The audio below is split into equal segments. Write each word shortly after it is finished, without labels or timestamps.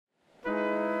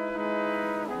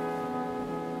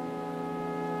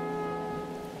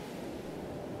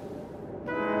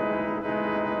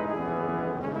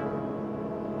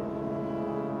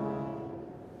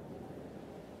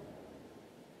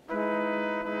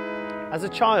As a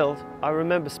child, I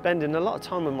remember spending a lot of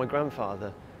time with my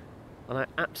grandfather, and I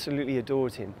absolutely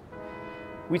adored him.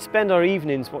 We'd spend our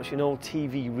evenings watching old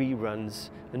TV reruns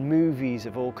and movies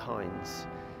of all kinds.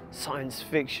 Science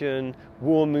fiction,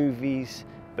 war movies,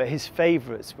 but his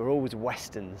favourites were always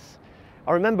westerns.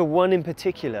 I remember one in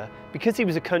particular, because he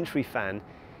was a country fan,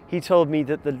 he told me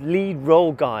that the lead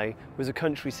role guy was a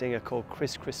country singer called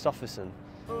Chris Christopherson.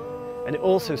 And it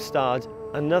also starred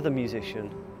another musician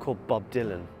called Bob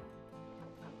Dylan.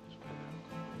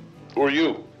 Who are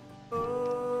you?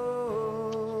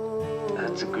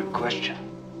 That's a good question.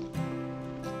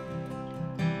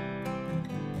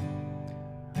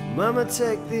 Mama,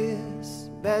 take this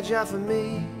badge off of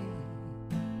me.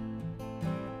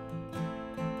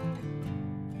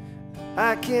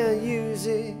 I can't use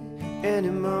it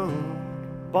anymore.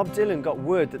 Bob Dylan got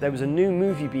word that there was a new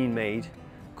movie being made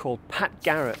called Pat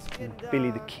Garrett and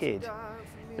Billy the Kid.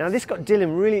 Now this got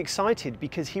Dylan really excited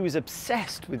because he was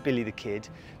obsessed with Billy the Kid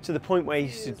to the point where he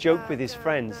used to joke with his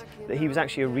friends that he was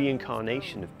actually a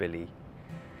reincarnation of Billy.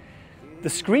 The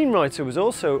screenwriter was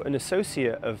also an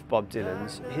associate of Bob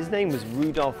Dylan's. His name was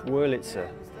Rudolf Wurlitzer,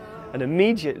 and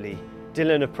immediately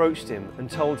Dylan approached him and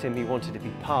told him he wanted to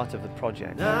be part of the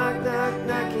project. Knock, knock,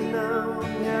 knocking on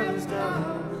heaven's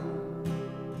door.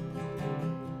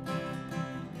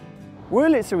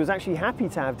 Wurlitzer was actually happy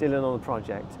to have Dylan on the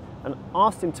project and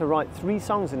asked him to write 3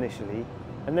 songs initially,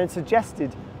 and then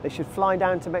suggested they should fly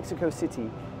down to Mexico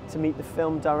City to meet the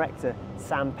film director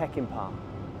Sam Peckinpah.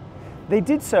 They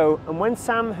did so, and when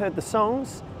Sam heard the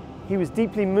songs, he was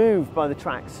deeply moved by the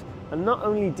tracks, and not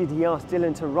only did he ask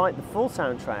Dylan to write the full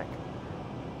soundtrack,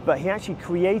 but he actually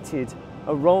created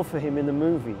a role for him in the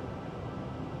movie.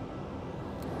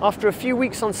 After a few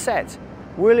weeks on set,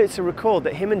 Wurlitzer recalled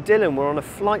that him and Dylan were on a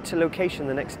flight to location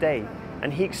the next day,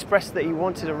 and he expressed that he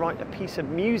wanted to write a piece of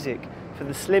music for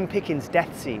the Slim Pickens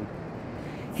death scene.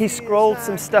 He scrolled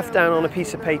some stuff down on a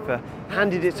piece of paper,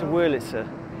 handed it to Wurlitzer,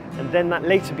 and then that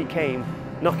later became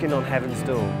Knockin' on Heaven's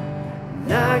Door.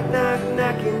 Knock, knock,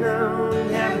 knocking on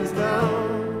heaven's door.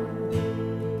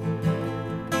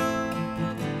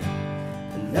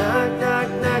 Knock, knock,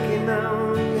 knocking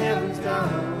on heaven's door.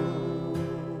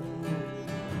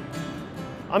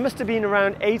 I must have been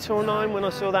around 8 or 9 when I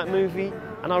saw that movie,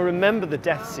 and I remember the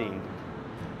death scene.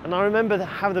 And I remember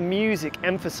how the music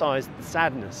emphasized the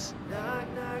sadness.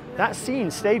 That scene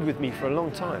stayed with me for a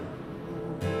long time.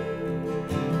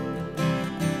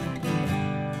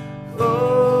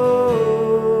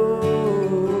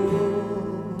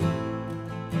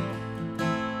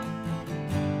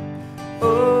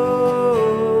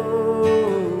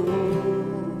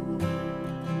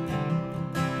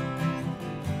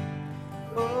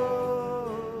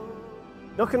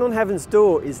 Knockin' on Heaven's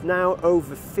Door is now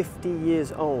over 50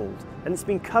 years old, and it's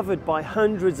been covered by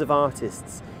hundreds of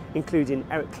artists, including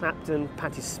Eric Clapton,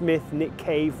 Patti Smith, Nick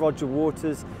Cave, Roger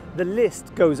Waters. The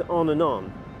list goes on and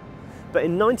on. But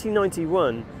in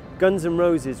 1991, Guns N'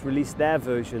 Roses released their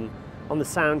version on the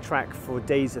soundtrack for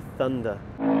Days of Thunder.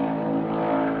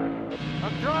 I'm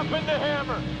dropping the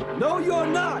hammer. No, you're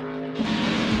not.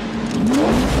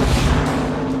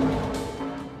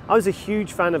 I was a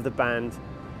huge fan of the band,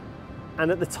 and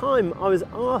at the time I was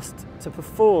asked to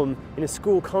perform in a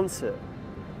school concert.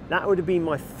 That would have been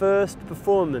my first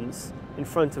performance in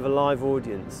front of a live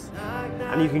audience.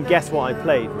 And you can guess what I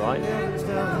played, right?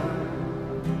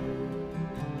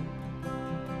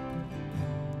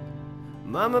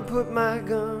 Mama put my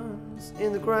guns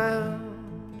in the ground.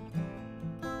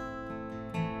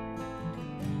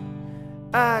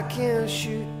 I can't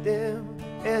shoot them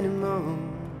anymore.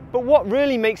 But what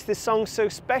really makes this song so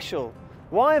special?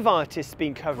 Why have artists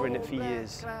been covering it for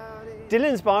years?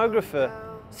 Dylan's biographer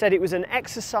said it was an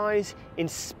exercise in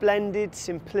splendid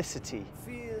simplicity.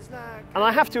 And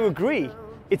I have to agree,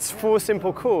 it's 4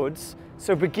 simple chords,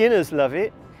 so beginners love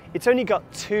it. It's only got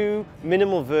 2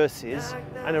 minimal verses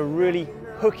and a really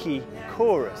hooky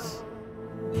chorus.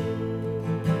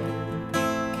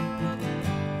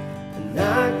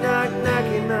 Knock, knock,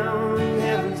 knocking on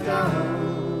heaven's door.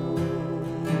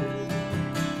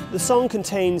 The song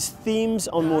contains themes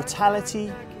on mortality,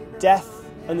 death,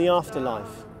 and the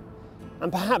afterlife.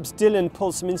 And perhaps Dylan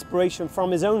pulled some inspiration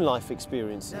from his own life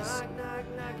experiences.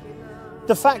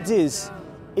 The fact is,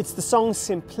 it's the song's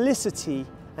simplicity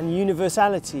and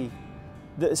universality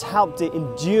that has helped it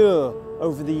endure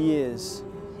over the years.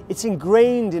 It's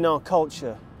ingrained in our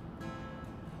culture.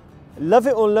 Love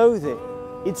it or loathe it,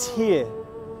 it's here,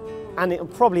 and it'll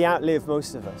probably outlive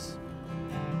most of us.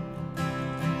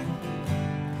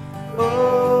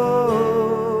 Oh.